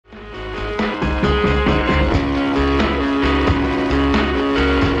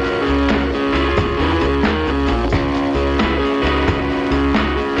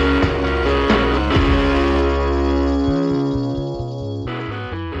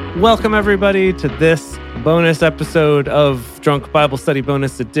Welcome, everybody, to this bonus episode of Drunk Bible Study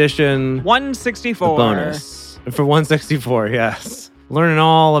Bonus Edition. 164. The bonus. For 164, yes. Learning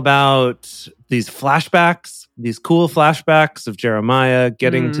all about these flashbacks, these cool flashbacks of Jeremiah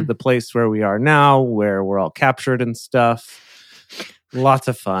getting to the place where we are now, where we're all captured and stuff. Lots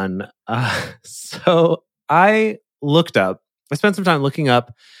of fun. So I spent some time looking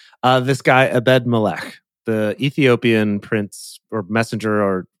up this guy, Ebed-Melech, the Ethiopian prince or messenger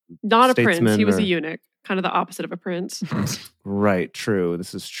or not a prince. He was or... a eunuch, kind of the opposite of a prince. Right, true.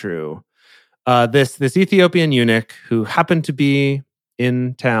 This is true. This Ethiopian eunuch who happened to be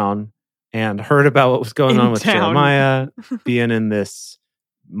in town and heard about what was going on with Jeremiah being in this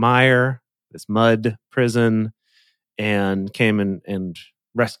mire, this mud prison, and came and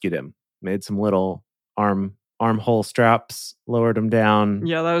rescued him. Made some little armhole straps, lowered him down.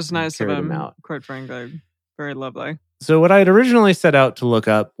 Yeah, that was nice of him. Out. Quite frankly, very lovely. So what I had originally set out to look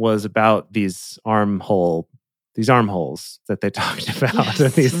up was about these armholes that they talked about,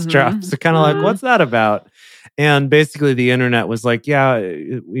 and these straps. So kind of like, what's that about? And basically the internet was like, yeah,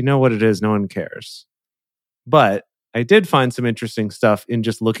 we know what it is. No one cares. But I did find some interesting stuff in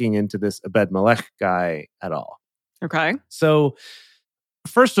just looking into this Ebed-Melech guy at all. Okay. So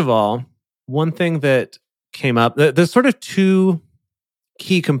first of all, one thing that came up, there's sort of two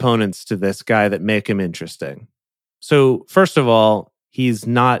key components to this guy that make him interesting. So first of all, he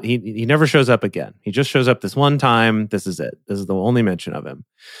never shows up again. He just shows up this one time. This is it. This is the only mention of him.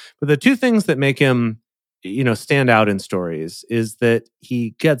 But the two things that make him, stand out in stories is that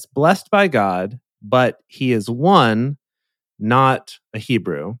he gets blessed by God, but he is one, not a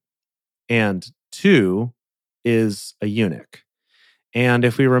Hebrew, and two, is a eunuch. And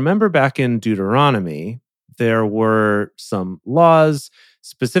if we remember back in Deuteronomy, there were some laws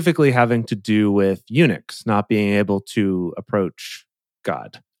specifically having to do with eunuchs not being able to approach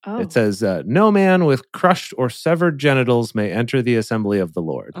God. Oh. It says, no man with crushed or severed genitals may enter the assembly of the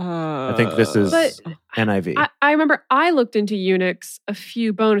Lord. I think this is NIV. I remember I looked into eunuchs a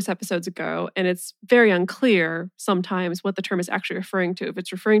few bonus episodes ago, and it's very unclear sometimes what the term is actually referring to. If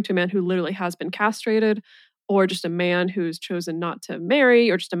it's referring to a man who literally has been castrated, or just a man who's chosen not to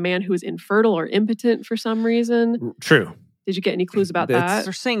marry, or just a man who is infertile or impotent for some reason. True. Did you get any clues about that?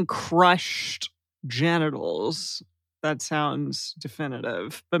 They're saying crushed genitals. That sounds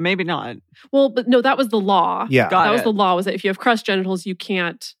definitive, but maybe not. Well, but no, that was the law. Yeah. That was the law, was that if you have crushed genitals, you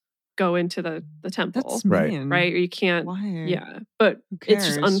can't go into the temple. That's right. mean. Right? Or you can't. Why? Yeah. But Who it's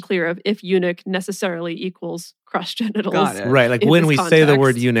just cares? unclear of if eunuch necessarily equals crushed genitals. Got it. Right. Like in when this we say the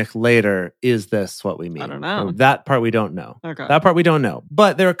word context. eunuch later, is this what we mean? I don't know. Or that part we don't know. Okay. That part we don't know.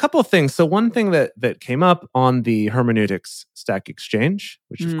 But there are a couple of things. So one thing that came up on the Hermeneutics Stack Exchange,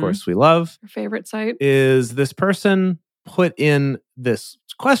 which of course we love, Your favorite site? is this person put in this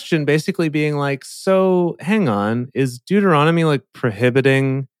question basically being like, so hang on, is Deuteronomy like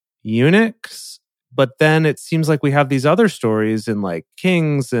prohibiting eunuchs? But then it seems like we have these other stories in like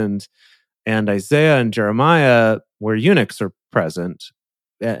Kings and Isaiah and Jeremiah where eunuchs are present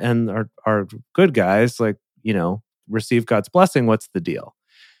and are good guys, like, receive God's blessing. What's the deal?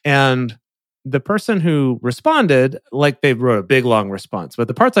 And the person who responded, like they wrote a big long response, but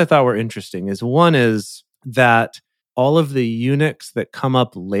the parts I thought were interesting is one is that all of the eunuchs that come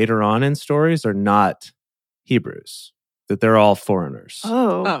up later on in stories are not Hebrews, that they're all foreigners.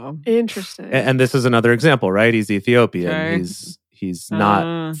 Oh, interesting. And this is another example, right? He's Ethiopian. Okay. He's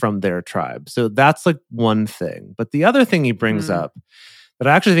not from their tribe. So that's like one thing. But the other thing he brings up that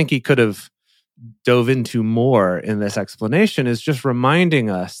I actually think he could have dove into more in this explanation is just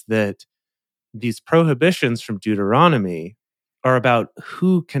reminding us that these prohibitions from Deuteronomy are about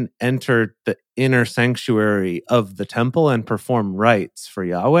who can enter the inner sanctuary of the temple and perform rites for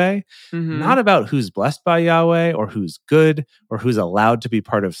Yahweh, not about who's blessed by Yahweh or who's good or who's allowed to be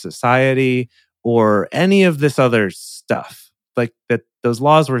part of society or any of this other stuff. Like that, those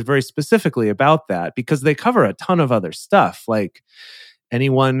laws were very specifically about that because they cover a ton of other stuff, like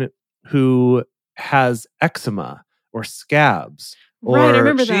anyone who has eczema or scabs. Right, I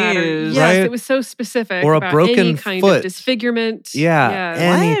remember that. Jeez. Yes, Right? it was so specific. Or a about broken any kind foot. of disfigurement. Yeah,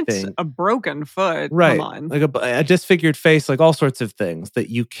 anything. What? A broken foot? Right. Come on. Like a disfigured face, like all sorts of things that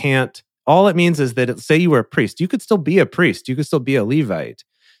you can't. All it means is that, say you were a priest, you could still be a priest, you could still be a Levite.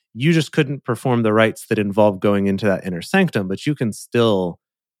 You just couldn't perform the rites that involve going into that inner sanctum, but you can still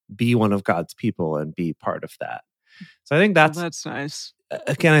be one of God's people and be part of that. So I think That's nice.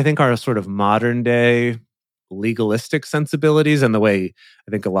 Again, I think our sort of modern day legalistic sensibilities and the way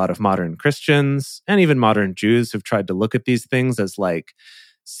I think a lot of modern Christians and even modern Jews have tried to look at these things as like,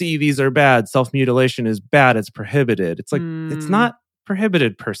 see, these are bad. Self-mutilation is bad. It's prohibited. It's like, it's not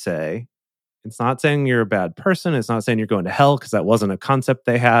prohibited per se. It's not saying you're a bad person. It's not saying you're going to hell, because that wasn't a concept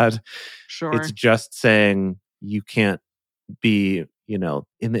they had. Sure. It's just saying you can't be, in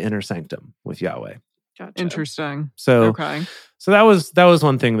the inner sanctum with Yahweh. Gotcha. Interesting. So, Okay. so that was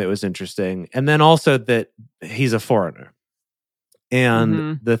one thing that was interesting. And then also that he's a foreigner.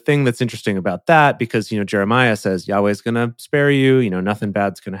 And the thing that's interesting about that, because, Jeremiah says Yahweh's going to spare you, nothing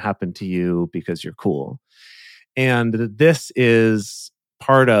bad's going to happen to you because you're cool. And this is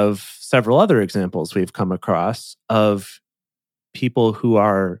part of several other examples we've come across of people who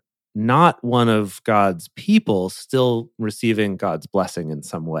are not one of God's people still receiving God's blessing in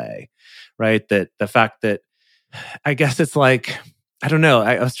some way, right? That the fact that, I guess it's like, I don't know,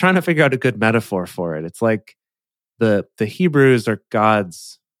 I was trying to figure out a good metaphor for it. It's like the Hebrews are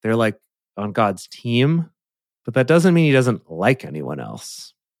they're like on God's team, but that doesn't mean he doesn't like anyone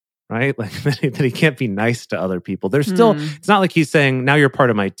else, right? Like that he can't be nice to other people. There's still, it's not like he's saying, now you're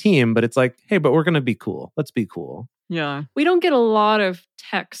part of my team, but it's like, hey, but we're going to be cool. Let's be cool. Yeah. We don't get a lot of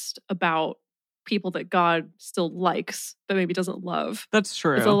text about people that God still likes, but maybe doesn't love. That's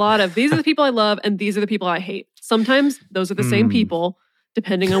true. It's a lot of, these are the people I love and these are the people I hate. Sometimes those are the same people,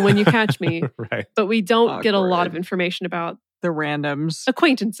 depending on when you catch me. Right. But we don't get a lot of Awkward. information about The randoms.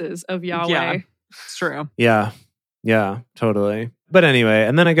 acquaintances of Yahweh. Yeah. It's true. Yeah, totally. But anyway,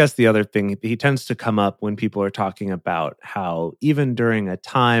 and then I guess the other thing, he tends to come up when people are talking about how even during a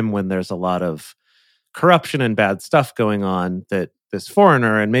time when there's a lot of corruption and bad stuff going on, that this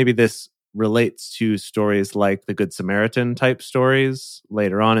foreigner, and maybe this relates to stories like the Good Samaritan type stories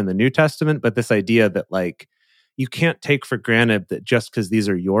later on in the New Testament, but this idea that like you can't take for granted that just because these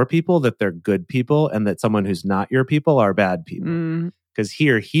are your people, that they're good people, and that someone who's not your people are bad people. Because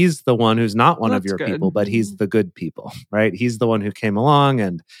here, he's the one who's not one of your people, but he's the good people, right? He's the one who came along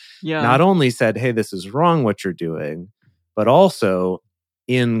and not only said, hey, this is wrong what you're doing, but also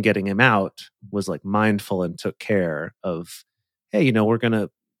in getting him out was like mindful and took care of, hey, we're going to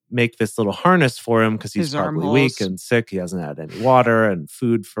make this little harness for him because he's probably weak and sick. He hasn't had any water and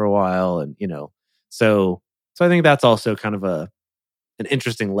food for a while. And, so I think that's also kind of an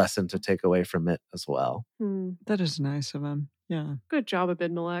interesting lesson to take away from it as well. That is nice of him. Yeah. Good job,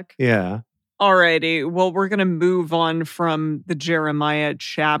 Abimelech. Yeah. Alrighty. Well, we're going to move on from the Jeremiah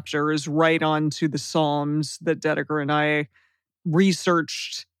chapters right on to the Psalms that Dedeker and I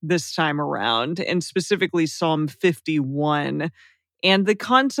researched this time around, and specifically Psalm 51 and the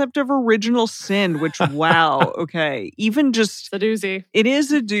concept of original sin, which, wow, okay. Even just... It's a doozy. It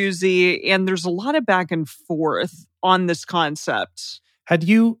is a doozy, and there's a lot of back and forth on this concept. Had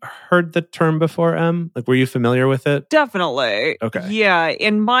you heard the term before, Em? Like, were you familiar with it? Definitely. Okay. Yeah.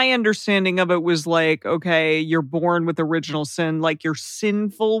 And my understanding of it was like, okay, you're born with original sin. Like, you're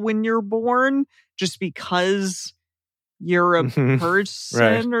sinful when you're born just because you're a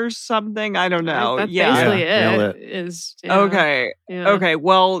person or something. I don't know. That's basically it. Is okay. Yeah. Okay.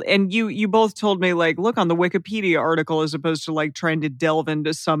 Well, and you both told me, like, look on the Wikipedia article as opposed to like trying to delve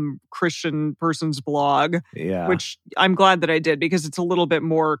into some Christian person's blog. Yeah. Which I'm glad that I did, because it's a little bit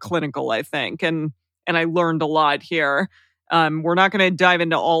more clinical, I think. And I learned a lot here. We're not going to dive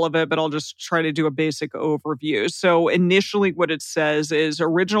into all of it, but I'll just try to do a basic overview. So initially what it says is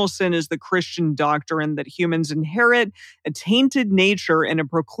original sin is the Christian doctrine that humans inherit a tainted nature and a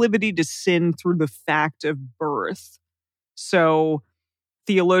proclivity to sin through the fact of birth. So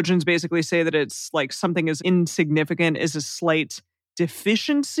theologians basically say that it's like something as insignificant as a slight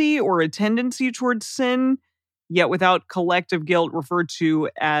deficiency or a tendency towards sin, yet without collective guilt referred to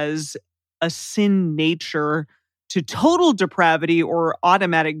as a sin nature, to total depravity or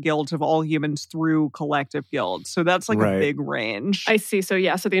automatic guilt of all humans through collective guilt. So that's like a big range. I see. So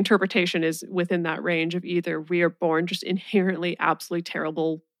so the interpretation is within that range of either we are born just inherently absolutely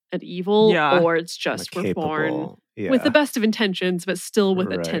terrible and evil, or it's just we're born with the best of intentions, but still with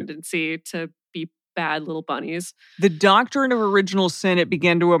a tendency to be bad little bunnies. The doctrine of original sin, it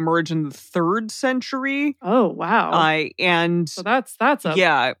began to emerge in the 3rd century. Oh, wow. And so that's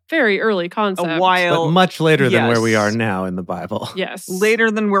a very early concept. A while. But much later than where we are now in the Bible. Yes.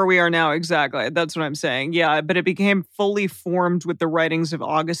 Later than where we are now, exactly. That's what I'm saying. Yeah, but it became fully formed with the writings of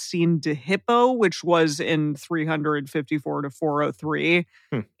Augustine de Hippo, which was in 354 to 403.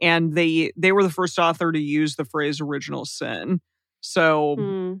 And they were the first author to use the phrase original sin.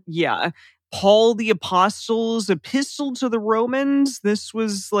 So, Paul the Apostle's epistle to the Romans. This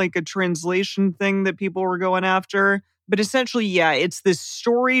was like a translation thing that people were going after. But essentially, it's this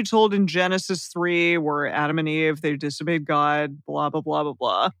story told in Genesis 3 where Adam and Eve, they disobeyed God, blah, blah, blah, blah,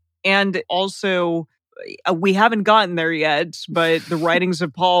 blah. And also we haven't gotten there yet, but the writings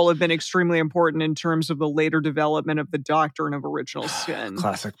of Paul have been extremely important in terms of the later development of the doctrine of original sin.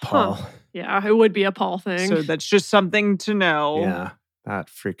 Classic Paul. Huh. Yeah, it would be a Paul thing. So that's just something to know. Yeah, that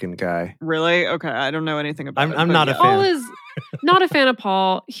freaking guy. Really? Okay, I don't know anything about it. I'm but not a yeah. fan. Paul is not a fan of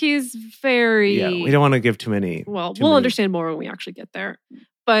Paul. He's very... Yeah, we don't want to give too many. Well, too we'll many- understand more when we actually get there.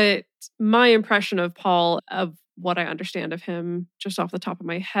 But my impression of Paul, of what I understand of him, just off the top of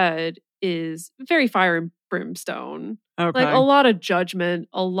my head, is very fire and brimstone. Okay. Like a lot of judgment,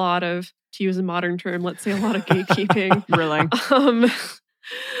 a lot of, to use a modern term, let's say a lot of gatekeeping. Really?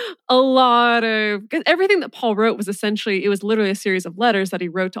 A lot of, because everything that Paul wrote was essentially, it was literally a series of letters that he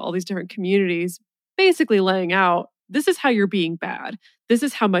wrote to all these different communities, basically laying out, this is how you're being bad. This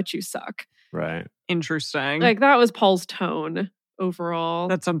is how much you suck. Right. Interesting. Like that was Paul's tone overall.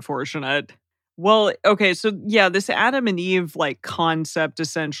 That's unfortunate. Well, okay, so yeah, this Adam and Eve like concept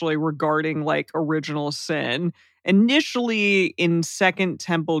essentially regarding like original sin, initially in Second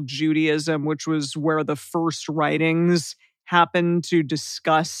Temple Judaism, which was where the first writings happened to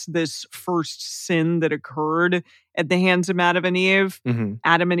discuss this first sin that occurred at the hands of Adam and Eve. Mm-hmm.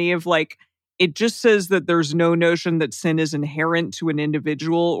 Adam and Eve, like, it just says that there's no notion that sin is inherent to an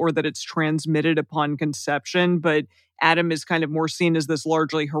individual or that it's transmitted upon conception, but Adam is kind of more seen as this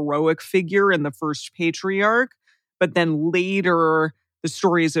largely heroic figure in the first patriarch. But then later, the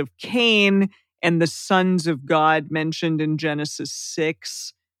stories of Cain and the sons of God mentioned in Genesis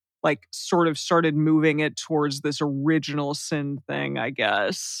 6, like sort of started moving it towards this original sin thing, I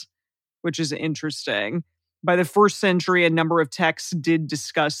guess, which is interesting. By the first century, a number of texts did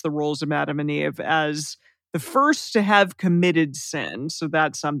discuss the roles of Adam and Eve as the first to have committed sin. So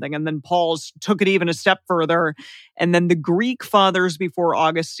that's something. And then Paul took it even a step further. And then the Greek fathers before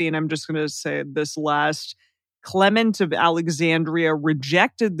Augustine, I'm just going to say this last, Clement of Alexandria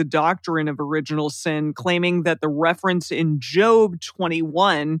rejected the doctrine of original sin, claiming that the reference in Job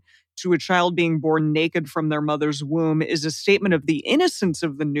 21 to a child being born naked from their mother's womb is a statement of the innocence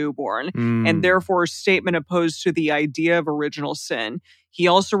of the newborn, and therefore a statement opposed to the idea of original sin. He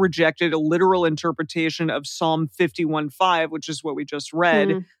also rejected a literal interpretation of Psalm 51:5, which is what we just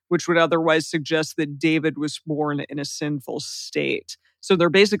read, which would otherwise suggest that David was born in a sinful state. So they're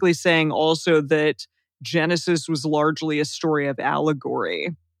basically saying also that Genesis was largely a story of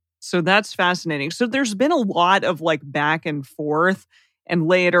allegory. So that's fascinating. So there's been a lot of like back and forth. And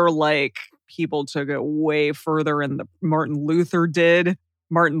later, like, people took it way further, and Martin Luther did.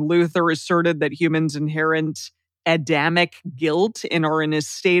 Martin Luther asserted that humans inherit Adamic guilt and are in a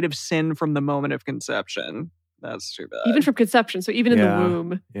state of sin from the moment of conception. That's too bad. Even from conception. So even in the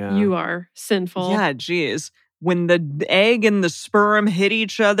womb, you are sinful. Yeah, geez. When the egg and the sperm hit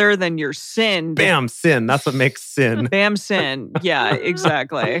each other, then you're sinned. Bam, sin. That's what makes sin. Bam, sin. Yeah,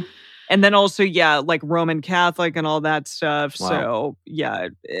 exactly. And then also, yeah, like Roman Catholic and all that stuff. Wow. So, yeah,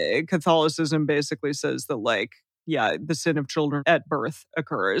 Catholicism basically says that, like, yeah, the sin of children at birth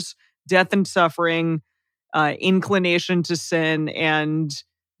occurs. Death and suffering, inclination to sin, and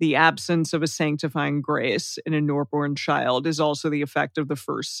the absence of a sanctifying grace in a newborn child is also the effect of the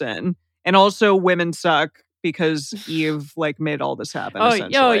first sin. And also, women suck because Eve like made all this happen.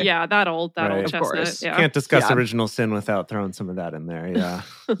 Essentially. Yeah, that old Right. chestnut. Of course. Yeah. Can't discuss Yeah. original sin without throwing some of that in there. Yeah.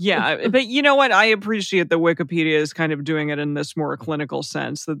 Yeah, but you know what? I appreciate that Wikipedia is kind of doing it in this more clinical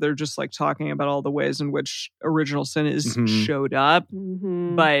sense, that they're just like talking about all the ways in which original sin is Mhm. showed up.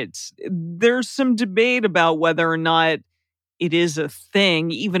 Mhm. But there's some debate about whether or not it is a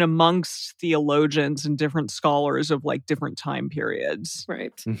thing, even amongst theologians and different scholars of like different time periods.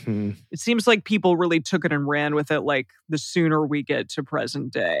 Right. Mhm. It seems like people really took it and ran with it. Like the sooner we get to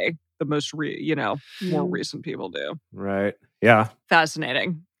present day, the most, more Mm. recent people do. Right. Yeah.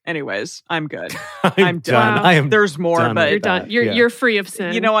 Fascinating. Anyways, I'm good. I'm done. I am There's more, done but You're with done. that. You're Yeah. you're free of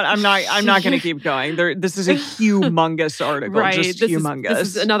sin. you know what? I'm not going to keep going. This is a humongous article. Right. Just This humongous.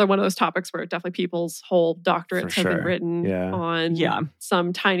 is another one of those topics where definitely people's whole doctorates For have been sure. written Yeah. on Yeah.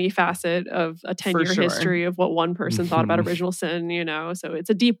 some tiny facet of a 10-year sure. history of what one person thought about Mhm. original sin, So it's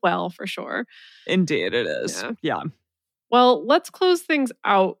a deep well for sure. Indeed, it is. Yeah. Yeah. Well, let's close things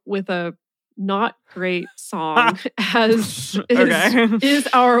out with a not great song, as Okay. is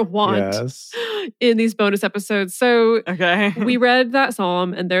our want Yes. in these bonus episodes. So Okay. we read that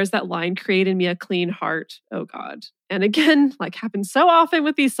psalm, and there's that line, create in me a clean heart, oh God. And again, like happens so often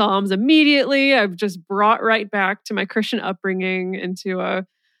with these psalms, immediately I've just brought right back to my Christian upbringing, into a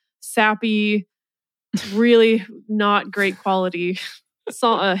sappy, really not great quality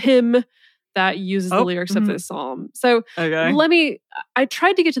hymn that uses the lyrics of this psalm. So Okay. I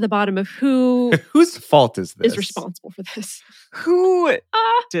tried to get to the bottom of who Whose fault is this? is responsible for this. Who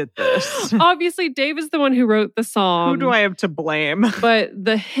did this? Obviously, Dave is the one who wrote the song. Who do I have to blame? But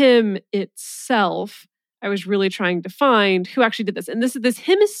the hymn itself, I was really trying to find who actually did this. And this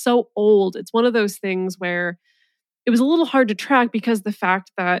hymn is so old. It's one of those things where it was a little hard to track because the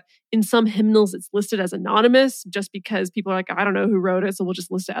fact that in some hymnals it's listed as anonymous just because people are like, I don't know who wrote it, so we'll just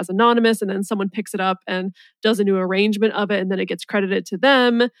list it as anonymous. And then someone picks it up and does a new arrangement of it, and then it gets credited to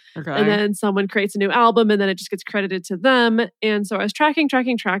them. Okay. And then someone creates a new album, and then it just gets credited to them. And so I was tracking.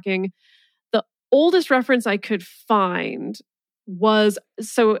 The oldest reference I could find was,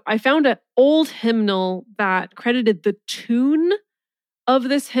 so I found an old hymnal that credited the tune of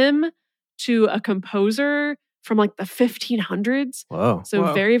this hymn to a composer from like the 1500s. Whoa. So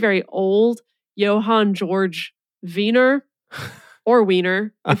Whoa. very, very old. Johann George Wiener, or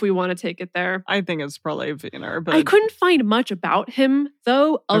Wiener, if we want to take it there. I think it's probably Wiener, but I couldn't find much about him,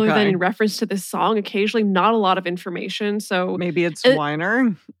 though, other than Okay. in reference to this song. Occasionally, not a lot of information. So maybe it's It-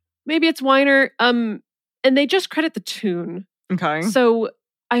 Weiner. maybe it's Weiner. And they just credit the tune. Okay. So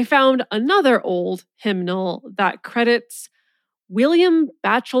I found another old hymnal that credits William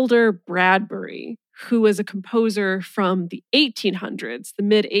Batchelder Bradbury, who was a composer from the 1800s, the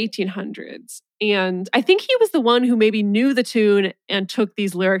mid 1800s. And I think he was the one who maybe knew the tune and took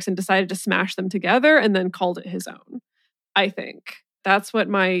these lyrics and decided to smash them together and then called it his own. I think that's what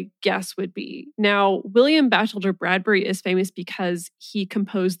my guess would be. Now, William Batchelder Bradbury is famous because he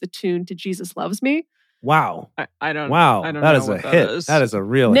composed the tune to Jesus Loves Me. Wow. I don't. Wow. I don't That know is a what that hit. is. That is a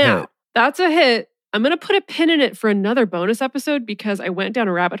real Now, hit. that's a hit. I'm going to put a pin in it for another bonus episode because I went down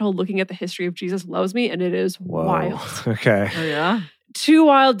a rabbit hole looking at the history of Jesus Loves Me, and it is Whoa. wild. Okay. Oh yeah. Too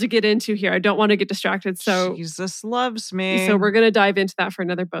wild to get into here. I don't want to get distracted. So Jesus loves me. we're going to dive into that for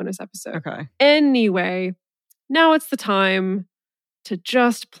another bonus episode. Okay. Anyway, now it's the time to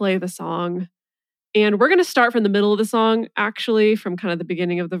just play the song. And we're going to start from the middle of the song, actually, from kind of the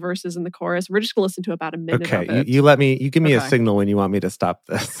beginning of the verses and the chorus. We're just going to listen to about a minute Okay. of it. You give me a Okay. signal when you want me to stop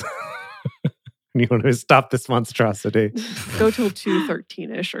this. You want me to stop this monstrosity. Go till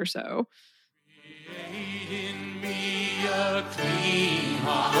 2:13-ish or so. In me a clean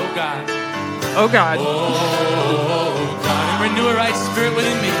heart. Oh God. Oh God. Oh God. And renew a right spirit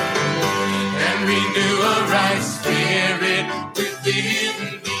within me. And renew a right spirit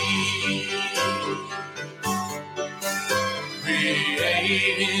within me.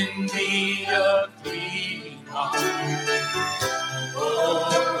 Create in me a clean heart.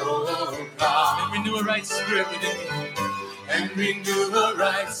 Oh God. And renew a right spirit within me. And renew a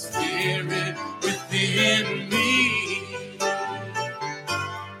right spirit within me.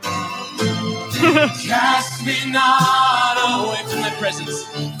 Cast me not away from thy presence,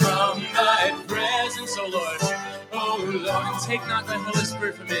 from thy presence, O Lord. O Lord, and take not thy Holy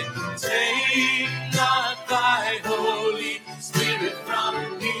Spirit from me. Take not thy Holy Spirit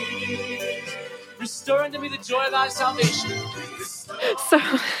from me. Restore unto me the joy of thy salvation. So,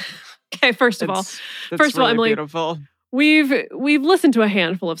 okay, first of all, It's First of all, really Emily- beautiful. we've listened to a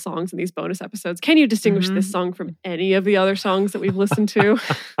handful of songs in these bonus episodes. Can you distinguish Mhm. this song from any of the other songs that we've listened to?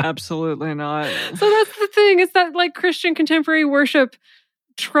 Absolutely not. So that's the thing. It's that like Christian contemporary worship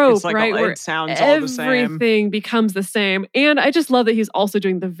trope, It's like right? Where it sounds all the same. everything becomes the same. And I just love that he's also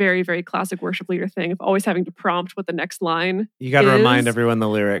doing the very, very classic worship leader thing of always having to prompt what the next line. You got to is- remind everyone the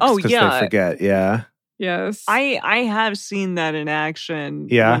lyrics Oh, because yeah. they forget. Yeah. Yes. I have seen that in action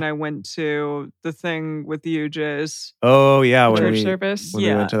Yeah. when I went to the thing with you, Jays. Oh, yeah. When Church we, service. when we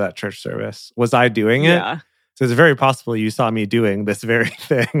Yeah. went to that church service. Was I doing it? Yeah. So it's very possible you saw me doing this very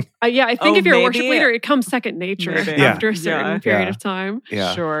thing. Yeah, I think Oh, if you're a worship maybe. leader, it comes second nature Maybe. Yeah. after a certain Yeah. period Yeah. of time.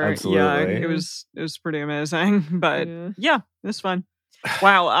 Yeah. Sure. Absolutely. Yeah. It was pretty amazing. But Yeah. yeah, it was fun.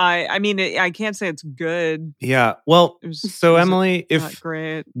 Wow. I mean, I can't say it's good. Yeah. Well, It was so it was Emily, not if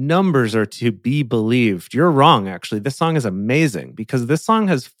great. numbers are to be believed, you're wrong, actually. This song is amazing because this song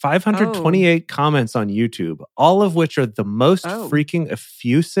has 528 comments on YouTube, all of which are the most Oh. freaking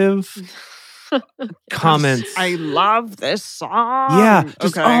effusive comments. I love this song. Yeah.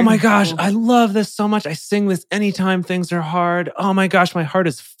 Just, Okay. oh my gosh, Oh. I love this so much. I sing this anytime things are hard. Oh my gosh, my heart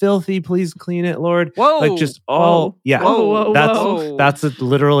is filthy. Please clean it, Lord. Whoa. Like just all, Whoa. yeah. Whoa, whoa, That's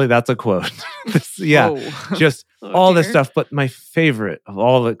literally that's a quote. Yeah. Whoa. Just Oh, all this dear. stuff. But my favorite of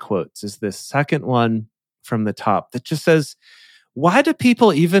all the quotes is this second one from the top that just says, why do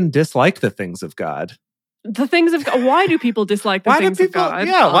people even dislike the things of God? The things of God. Why do people dislike the Why do things of people, God?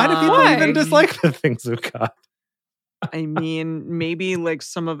 yeah, why do people Why? even dislike the things of God? I mean, maybe like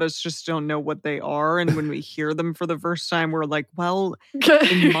some of us just don't know what they are. And when we hear them for the first time, we're like, well,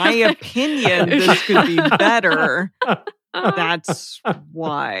 in my opinion, this could be better. That's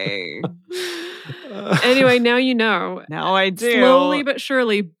why. Anyway, now you know. Now I do. Slowly but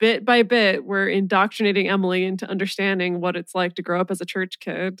surely, bit by bit, we're indoctrinating Emily into understanding what it's like to grow up as a church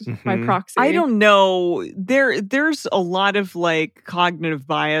kid by proxy. I don't know. There's a lot of like cognitive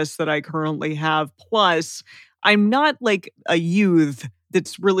bias that I currently have. Plus, I'm not like a youth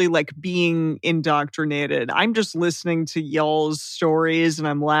that's really like being indoctrinated. I'm just listening to y'all's stories and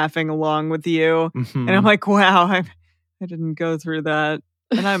I'm laughing along with you. And I'm like, wow, I didn't go through that.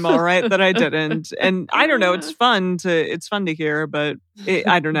 And I'm all right that I didn't. And I don't know, it's fun to hear, but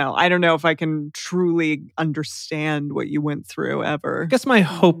I don't know. I don't know if I can truly understand what you went through ever. I guess my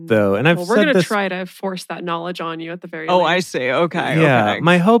hope, though, and we're going to try to force that knowledge on you at the very least. Oh, I see. Okay. Yeah. Okay.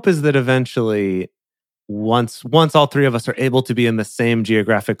 My hope is that eventually, once all three of us are able to be in the same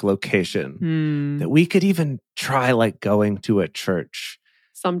geographic location, that we could even try like going to a church.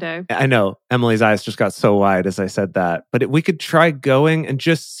 Someday. I know Emily's eyes just got so wide as I said that, but we could try going and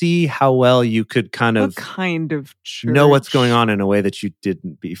just see how well you could kind of church? Know what's going on in a way that you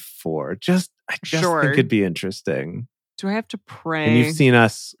didn't before. I just Sure. think it'd be interesting. Do I have to pray? And you've seen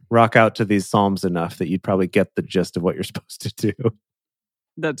us rock out to these psalms enough that you'd probably get the gist of what you're supposed to do.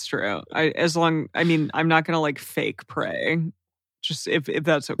 That's true. I'm not going to like fake pray. Just if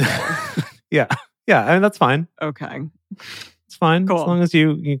that's okay. Yeah. I mean, that's fine. Okay. It's fine. Cool. As long as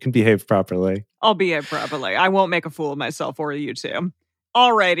you can behave properly. I'll behave properly. I won't make a fool of myself or you two.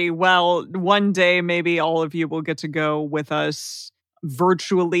 Alrighty. Well, one day maybe all of you will get to go with us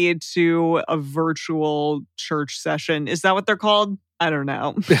virtually to a virtual church session. Is that what they're called? I don't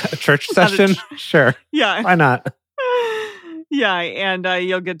know. A church session? Sure. Yeah. Why not? Yeah, and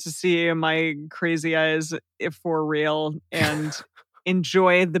you'll get to see my crazy eyes if for real and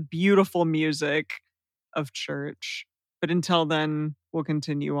enjoy the beautiful music of church. But until then, we'll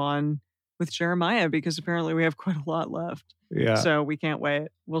continue on with Jeremiah because apparently we have quite a lot left. Yeah. So we can't wait.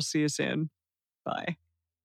 We'll see you soon. Bye.